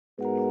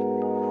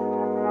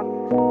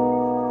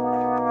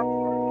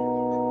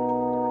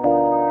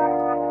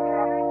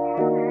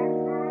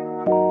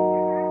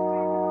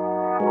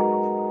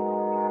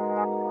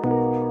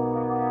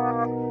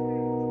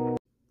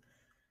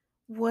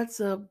What's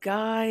up,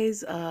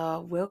 guys?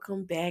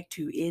 Welcome back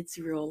to It's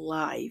Real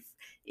Life.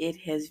 It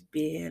has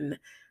been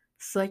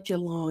such a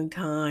long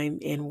time,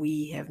 and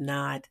we have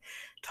not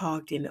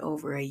talked in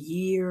over a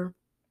year.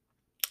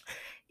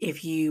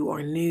 If you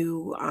are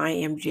new, I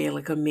am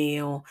Jayla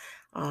Camille,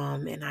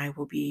 and I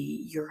will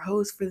be your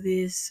host for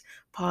this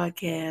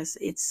podcast.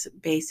 It's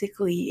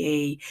basically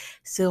a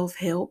self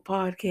help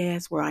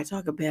podcast where I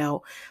talk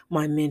about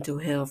my mental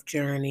health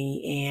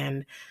journey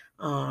and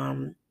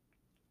um,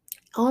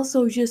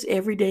 also just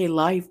everyday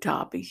life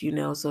topics,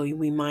 so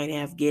we might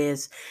have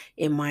guests.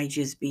 It might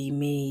just be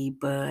me,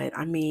 but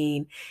I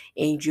mean,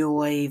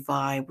 enjoy,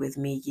 vibe with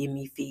me, give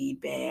me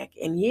feedback.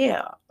 And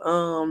yeah,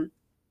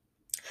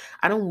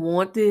 I don't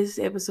want this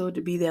episode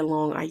to be that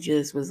long. I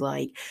just was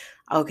like,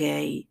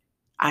 okay,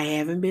 I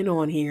haven't been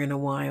on here in a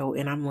while,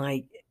 and I'm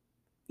like,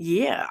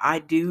 yeah, I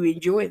do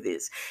enjoy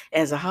this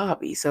as a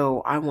hobby,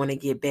 so I want to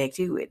get back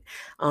to it.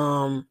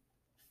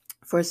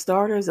 For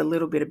starters, a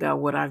little bit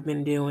about what I've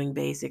been doing.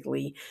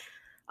 Basically,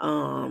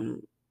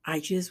 um, I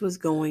just was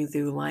going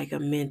through like a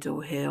mental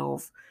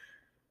health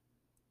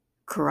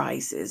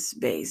crisis,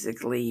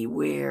 basically,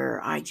 where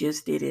I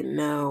just didn't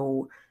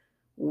know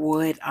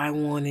what I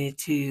wanted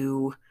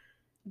to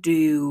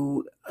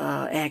do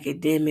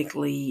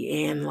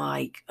academically and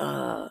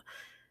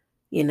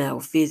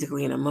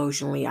physically and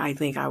emotionally. I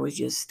think I was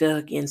just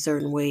stuck in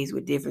certain ways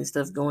with different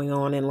stuff going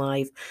on in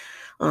life,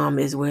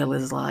 as well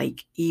as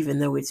like, even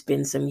though it's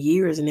been some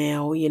years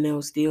now,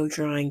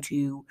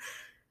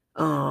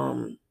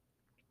 um,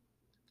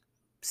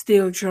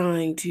 still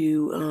trying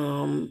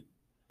to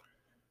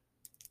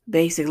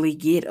basically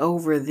get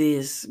over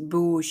this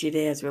bullshit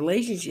ass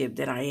relationship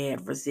that I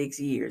had for 6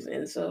 years.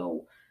 And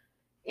so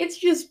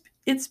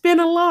it's been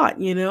a lot.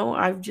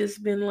 I've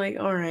just been like,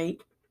 all right.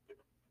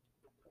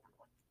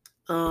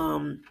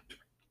 Um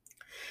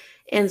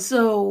and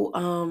so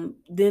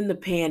then the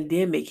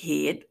pandemic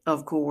hit,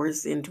 of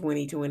course, in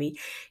 2020,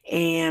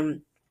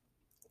 and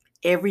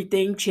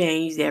everything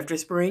changed after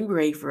spring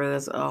break for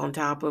us, on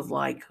top of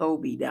like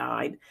Kobe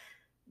died.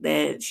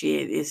 That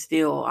shit is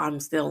still,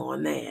 I'm still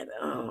on that.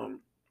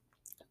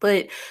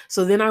 But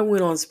so then I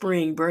went on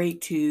spring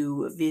break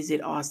to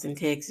visit Austin,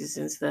 Texas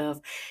and stuff.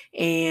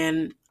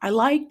 And I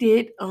liked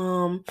it.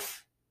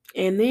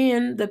 And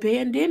then the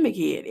pandemic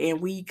hit and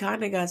we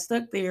kind of got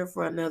stuck there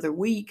for another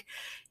week.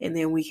 And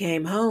then we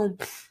came home.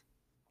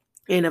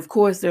 And of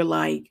course they're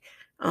like,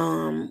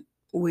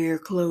 we're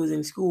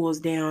closing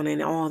schools down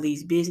and all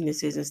these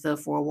businesses and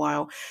stuff for a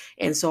while.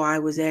 And so I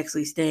was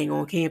actually staying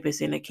on campus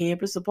in a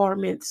campus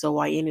apartment. So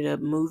I ended up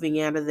moving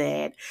out of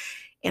that.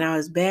 And I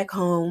was back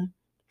home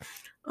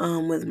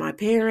with my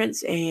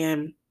parents,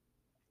 and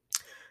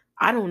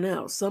I don't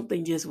know,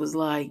 something just was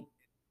like,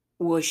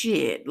 well,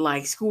 shit,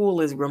 like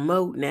school is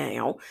remote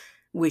now,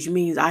 which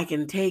means I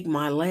can take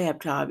my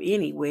laptop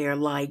anywhere.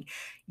 Like,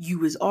 you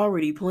was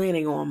already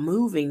planning on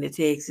moving to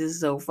Texas,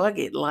 so fuck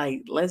it,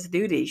 like, let's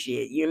do this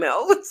shit.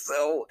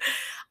 So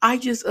I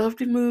just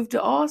upped and moved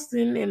to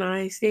Austin, and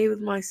I stayed with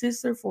my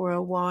sister for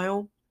a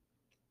while.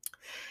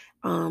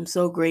 I'm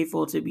so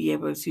grateful to be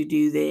able to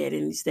do that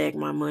and stack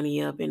my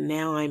money up. And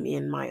now I'm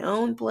in my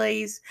own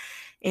place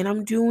and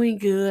I'm doing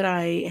good.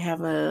 I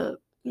have a,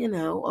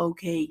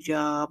 okay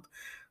job.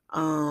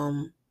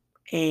 Um,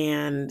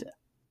 and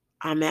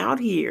I'm out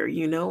here,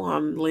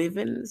 I'm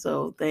living.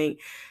 So thank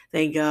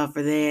God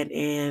for that.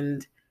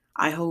 And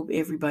I hope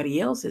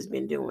everybody else has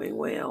been doing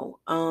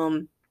well.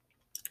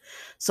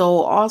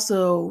 So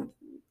also,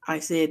 I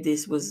said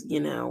this was,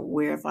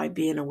 where have I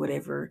been or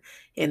whatever,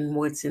 and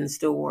what's in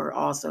store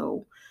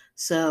also.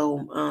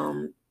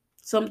 So,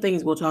 some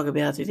things we'll talk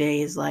about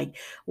today is like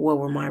what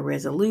were my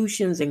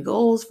resolutions and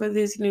goals for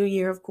this new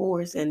year, of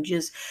course, and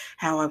just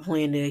how I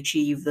plan to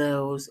achieve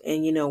those,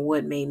 and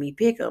what made me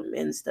pick them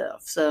and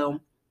stuff. So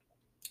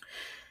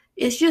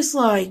it's just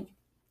like,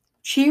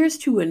 cheers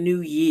to a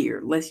new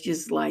year. Let's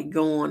just like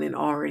go on and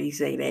already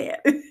say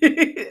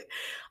that.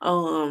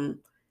 um,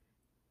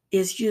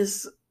 it's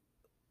just,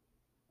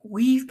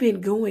 we've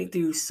been going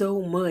through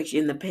so much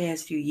in the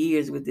past few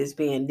years with this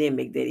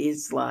pandemic that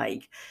it's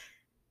like,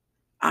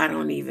 I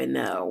don't even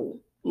know.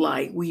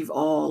 Like, we've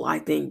all, I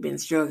think, been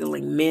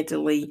struggling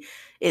mentally,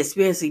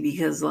 especially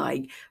because,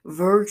 like,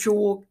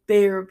 virtual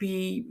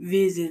therapy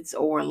visits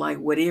or, like,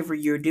 whatever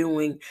you're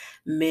doing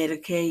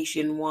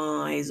medication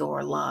wise,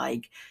 or,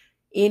 like,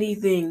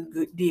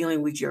 anything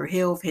dealing with your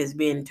health has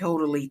been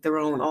totally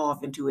thrown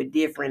off into a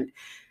different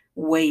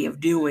way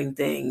of doing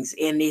things.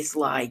 And it's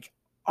like,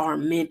 our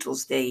mental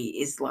state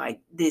is like,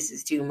 this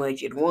is too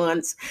much at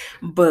once,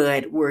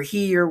 but we're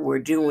here, we're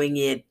doing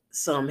it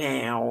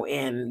somehow.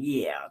 And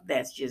yeah,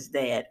 that's just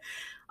that.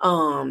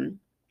 um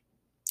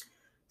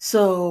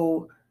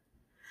so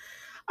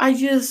I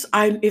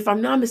if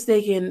I'm not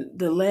mistaken,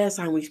 the last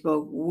time we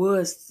spoke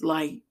was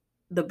like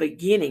the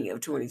beginning of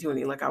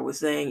 2020, like I was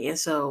saying. And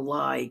so,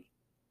 like,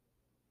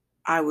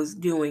 I was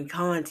doing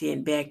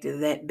content back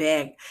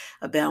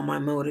about my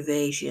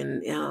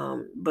motivation,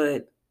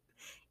 but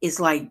it's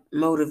like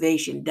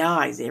motivation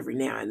dies every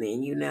now and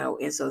then.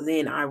 And so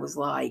then I was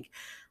like,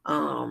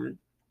 um,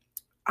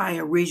 I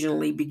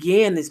originally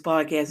began this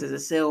podcast as a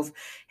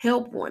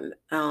self-help one,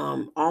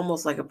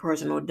 almost like a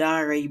personal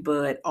diary,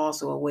 but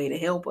also a way to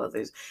help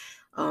others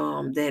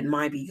that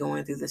might be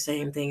going through the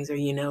same things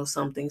or,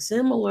 something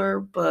similar.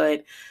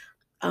 But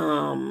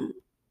um,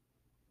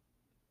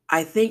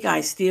 I think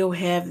I still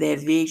have that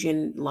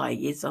vision, like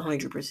it's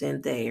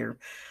 100% there.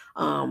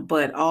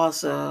 But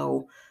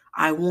also,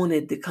 I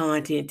wanted the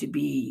content to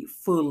be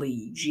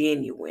fully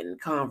genuine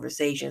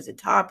conversations and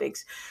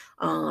topics.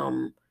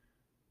 Um,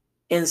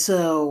 and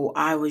so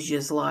I was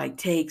just like,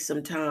 take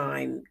some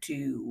time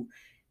to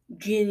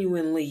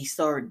genuinely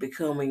start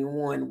becoming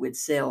one with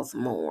self,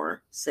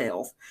 and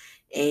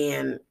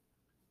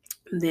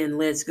then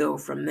let's go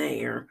from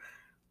there.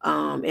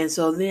 And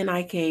so then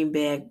I came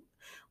back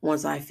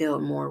once I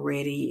felt more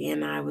ready,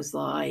 and I was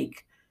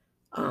like,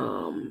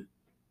 um,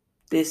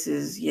 this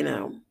is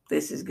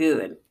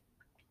good.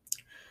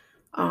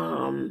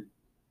 Um,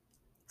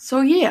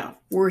 so yeah,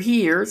 we're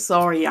here.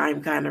 Sorry,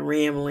 I'm kind of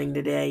rambling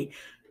today.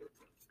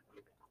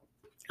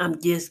 I'm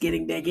just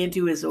getting back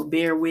into it, so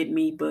bear with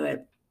me.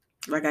 But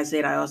like I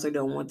said, I also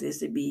don't want this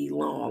to be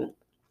long.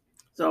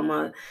 So I'm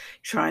gonna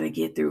try to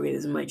get through it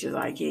as much as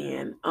I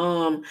can.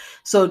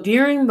 So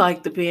during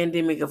like the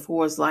pandemic, of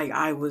course, like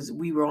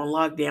we were on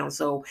lockdown,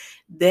 so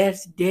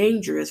that's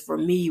dangerous for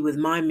me with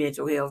my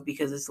mental health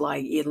because it's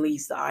like it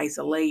leads to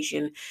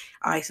isolation.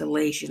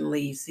 Isolation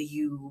leads to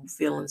you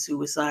feeling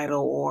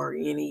suicidal or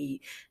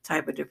any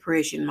type of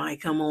depression might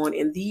come on,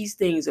 and these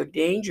things are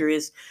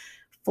dangerous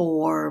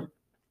for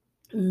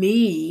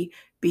me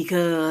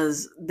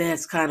because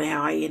that's kind of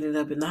how I ended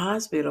up in the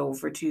hospital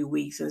for 2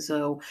 weeks. And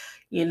so,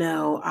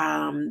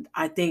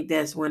 I think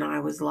that's when I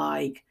was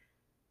like,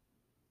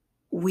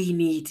 we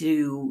need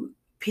to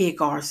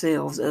pick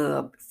ourselves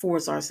up,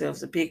 force ourselves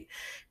to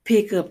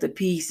pick up the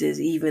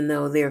pieces, even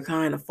though they're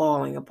kind of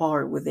falling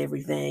apart with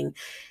everything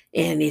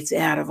and it's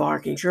out of our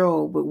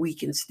control, but we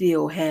can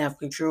still have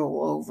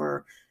control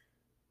over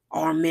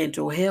our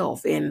mental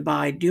health. And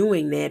by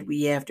doing that,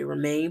 we have to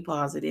remain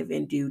positive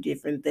and do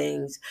different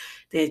things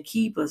that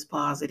keep us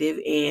positive.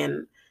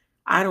 And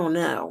I don't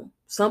know,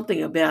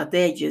 something about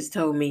that just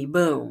told me,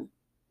 boom,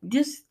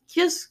 just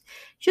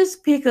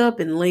pick up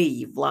and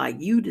leave. Like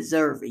you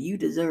deserve it. You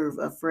deserve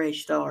a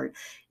fresh start,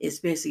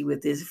 especially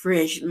with this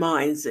fresh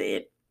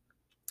mindset.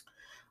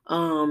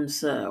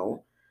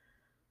 So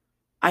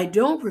I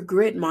don't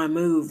regret my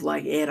move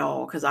like at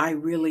all because I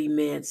really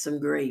met some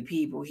great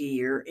people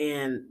here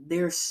and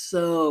they're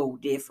so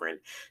different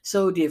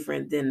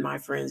than my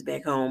friends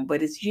back home.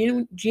 But it's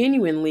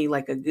genuinely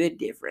like a good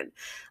different.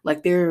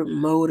 Like they're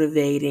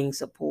motivating,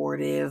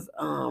 supportive,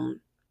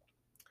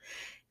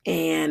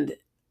 and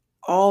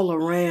all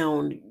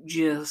around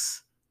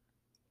just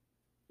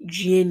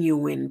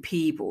genuine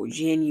people,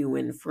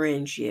 genuine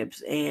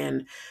friendships.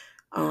 And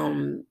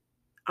um,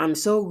 I'm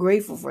so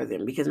grateful for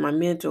them because my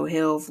mental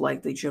health,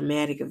 like the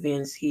traumatic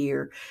events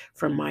here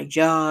from my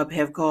job,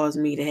 have caused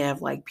me to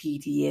have like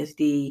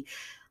PTSD.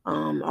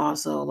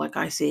 Also, like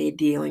I said,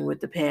 dealing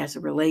with the past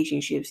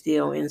relationship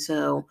still. And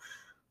so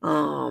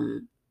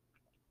um,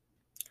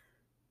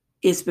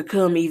 it's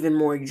become even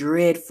more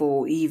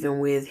dreadful, even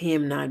with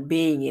him not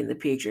being in the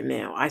picture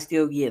now. I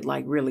still get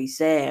like really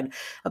sad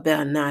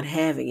about not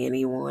having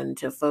anyone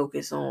to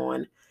focus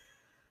on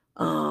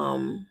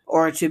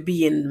or to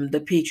be in the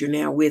picture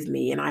now with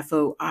me, and I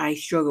felt I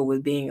struggle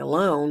with being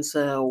alone.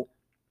 So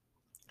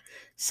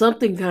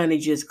something kind of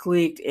just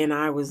clicked and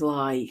I was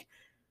like,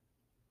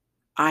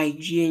 I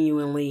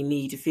genuinely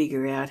need to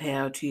figure out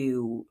how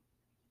to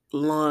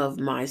love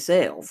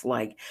myself.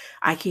 Like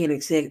I can't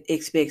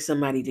expect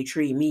somebody to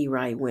treat me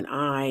right when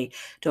I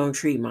don't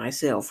treat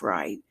myself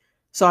right.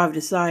 So I've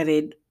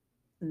decided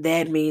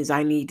that means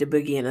I need to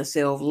begin a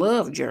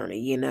self-love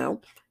journey.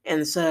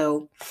 And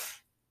so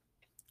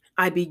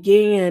I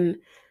began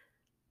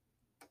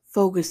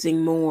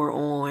focusing more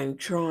on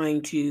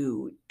trying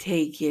to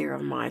take care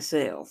of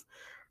myself.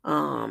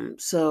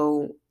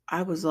 So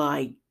I was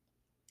like,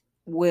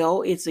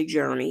 well, it's a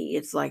journey.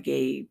 It's like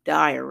a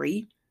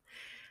diary.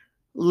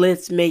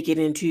 Let's make it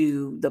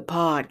into the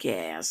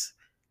podcast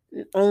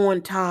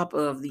on top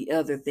of the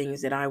other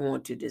things that I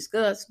want to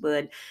discuss.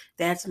 But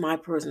that's my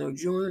personal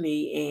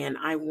journey, and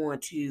I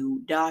want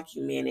to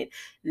document it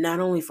not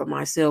only for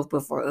myself,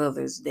 but for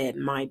others that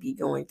might be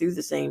going through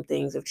the same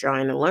things of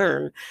trying to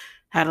learn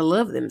how to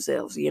love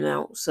themselves.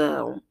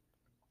 So,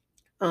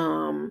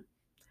 um,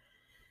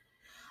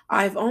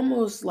 I've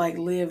almost like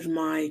hit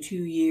my 2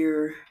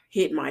 year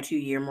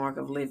mark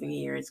of living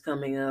here. It's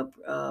coming up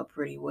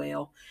pretty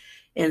well.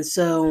 And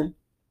so,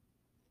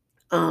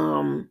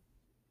 um,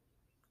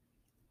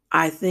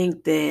 I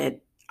think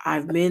that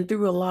I've been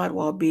through a lot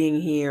while being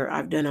here.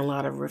 I've done a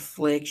lot of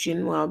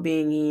reflection while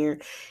being here,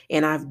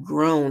 and I've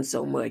grown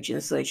so much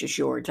in such a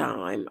short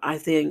time. I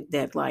think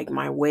that like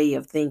my way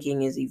of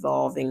thinking is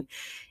evolving,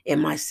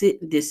 and my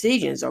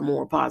decisions are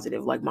more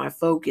positive. Like my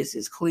focus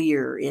is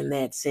clear in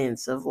that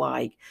sense of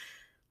like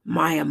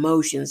my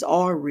emotions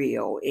are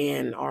real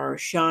and are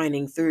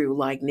shining through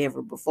like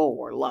never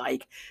before.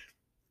 Like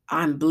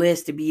I'm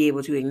blessed to be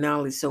able to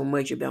acknowledge so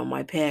much about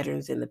my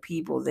patterns and the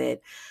people that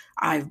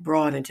I've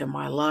brought into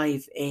my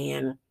life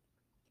and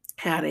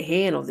how to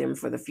handle them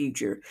for the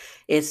future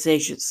at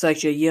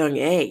such a young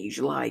age.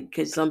 Like,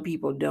 because some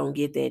people don't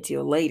get that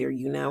till later.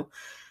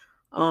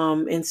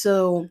 And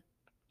so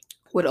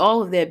with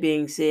all of that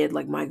being said,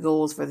 like my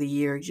goals for the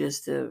year,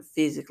 just to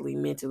physically,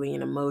 mentally,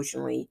 and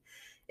emotionally,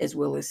 as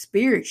well as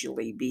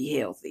spiritually, be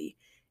healthy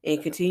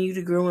and continue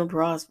to grow and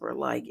prosper,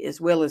 like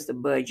as well as the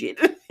budget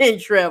and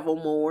travel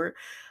more.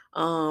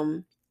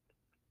 Um,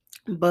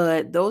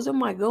 but those are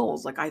my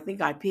goals. Like I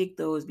think I picked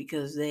those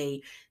because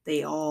they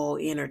all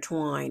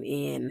intertwine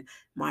in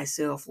my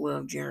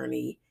self-love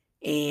journey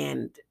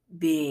and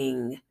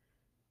being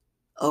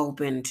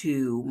open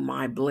to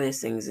my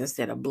blessings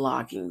instead of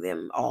blocking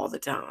them all the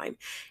time.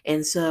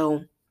 And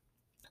so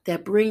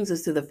that brings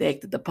us to the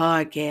fact that the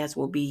podcast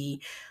will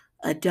be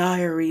a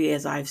diary,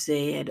 as I've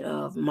said,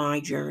 of my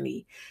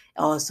journey.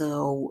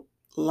 Also,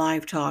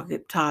 live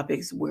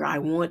topics where I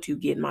want to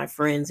get my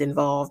friends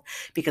involved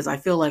because I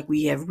feel like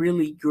we have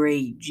really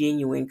great,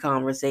 genuine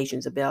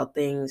conversations about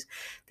things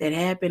that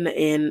happen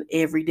in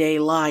everyday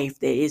life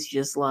that it's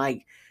just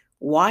like,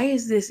 why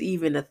is this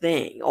even a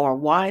thing? Or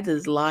why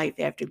does life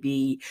have to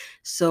be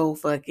so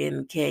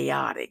fucking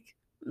chaotic?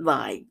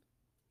 Like,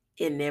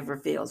 it never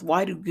fails.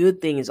 Why do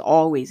good things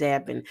always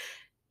happen?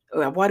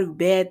 Why do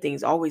bad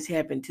things always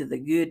happen to the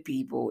good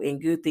people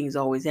and good things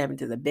always happen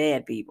to the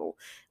bad people?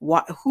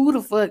 Why, who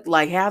the fuck,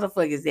 like, how the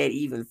fuck is that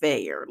even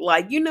fair?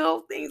 Like,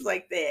 things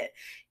like that.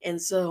 And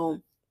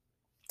so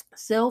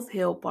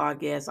self-help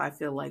podcast I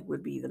feel like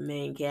would be the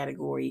main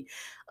category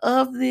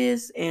of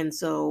this. And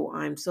so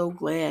I'm so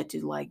glad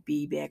to like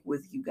be back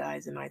with you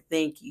guys, and I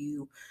thank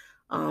you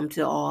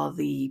to all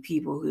the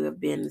people who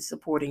have been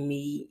supporting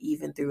me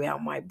even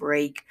throughout my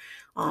break,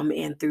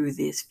 and through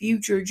this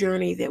future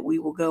journey that we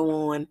will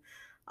go on.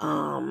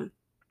 um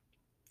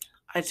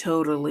I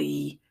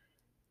totally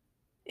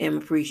am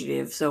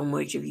appreciative so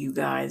much of you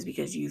guys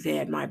because you've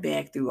had my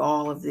back through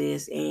all of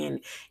this, and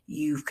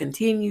you've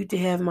continued to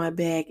have my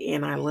back,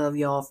 and I love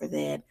y'all for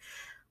that.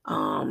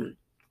 um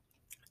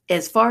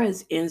as far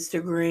as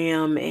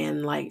Instagram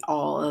and like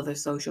all other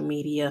social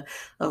media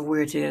of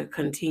where to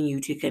continue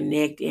to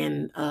connect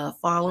and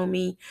follow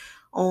me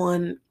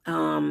on,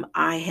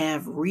 I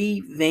have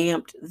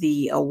revamped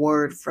the A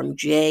Word from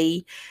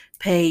Jay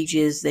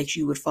pages that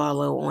you would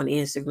follow on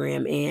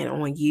Instagram and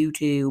on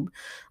YouTube.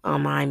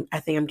 I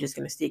think I'm just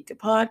gonna stick to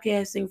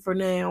podcasting for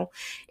now,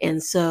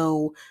 and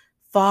so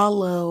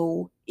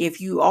follow if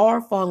you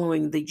are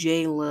following the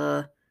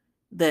Jayla,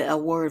 the A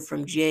Word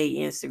from Jay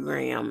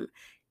Instagram,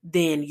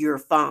 then you're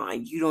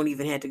fine. You don't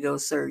even have to go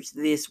search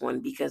this one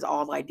because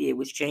all I did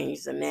was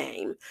change the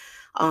name.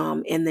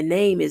 And the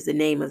name is the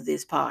name of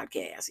this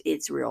podcast.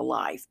 It's real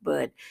life,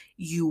 but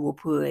you will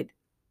put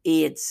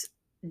it's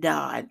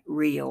dot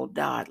real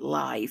dot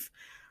life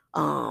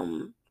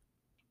um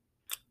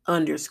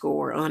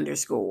underscore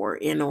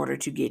in order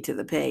to get to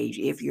the page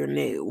if you're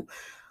new.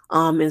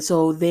 And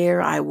so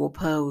there I will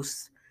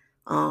post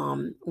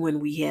when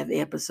we have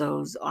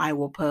episodes. I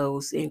will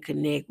post and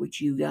connect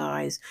with you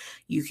guys.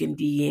 You can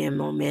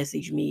DM or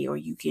message me, or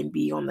you can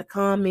be on the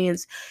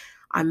comments.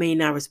 I may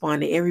not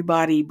respond to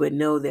everybody, but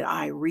know that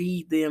I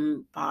read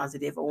them,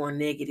 positive or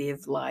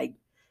negative. Like,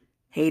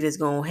 haters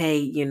gonna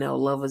hate,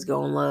 lovers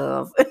gonna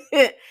love.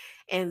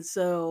 And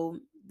so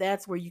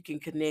that's where you can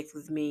connect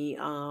with me.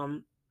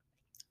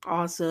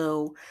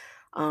 Also,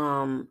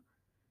 um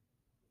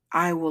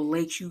I will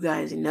let you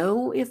guys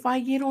know if I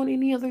get on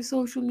any other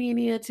social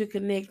media to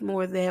connect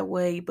more that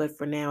way. But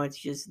for now, it's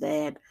just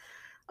that.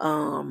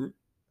 Um,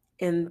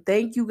 and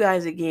thank you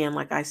guys again.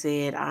 Like I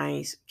said,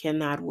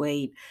 cannot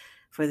wait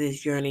for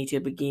this journey to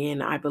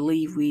begin. I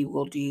believe we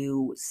will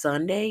do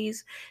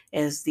Sundays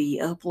as the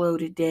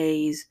uploaded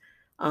days.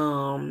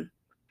 Um,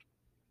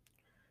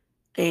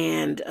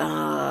 and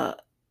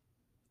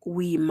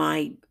we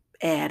might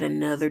add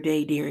another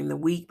day during the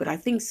week, but I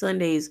think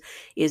Sundays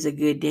is a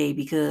good day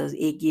because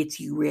it gets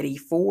you ready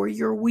for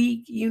your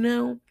week.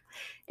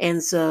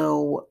 And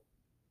so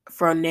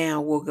for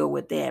now, we'll go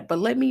with that. But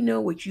let me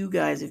know what you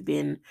guys have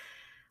been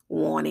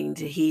wanting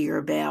to hear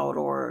about,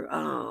 or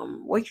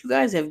what you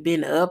guys have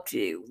been up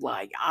to.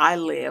 Like, I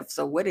left,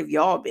 so what have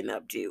y'all been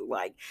up to?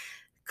 Like,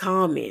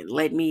 comment,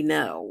 let me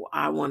know.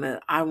 I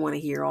wanna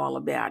hear all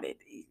about it.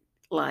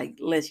 Like,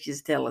 let's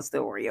just tell a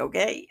story,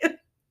 okay?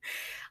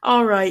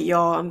 All right,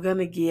 y'all. I'm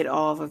gonna get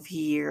off of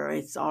here.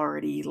 It's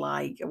already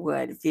like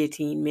what,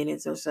 15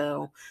 minutes or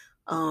so.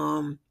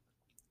 Um,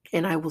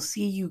 and I will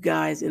see you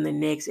guys in the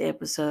next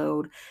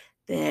episode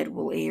that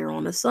will air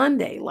on a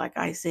Sunday, like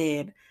I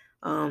said.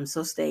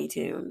 So stay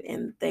tuned,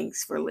 and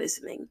thanks for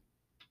listening.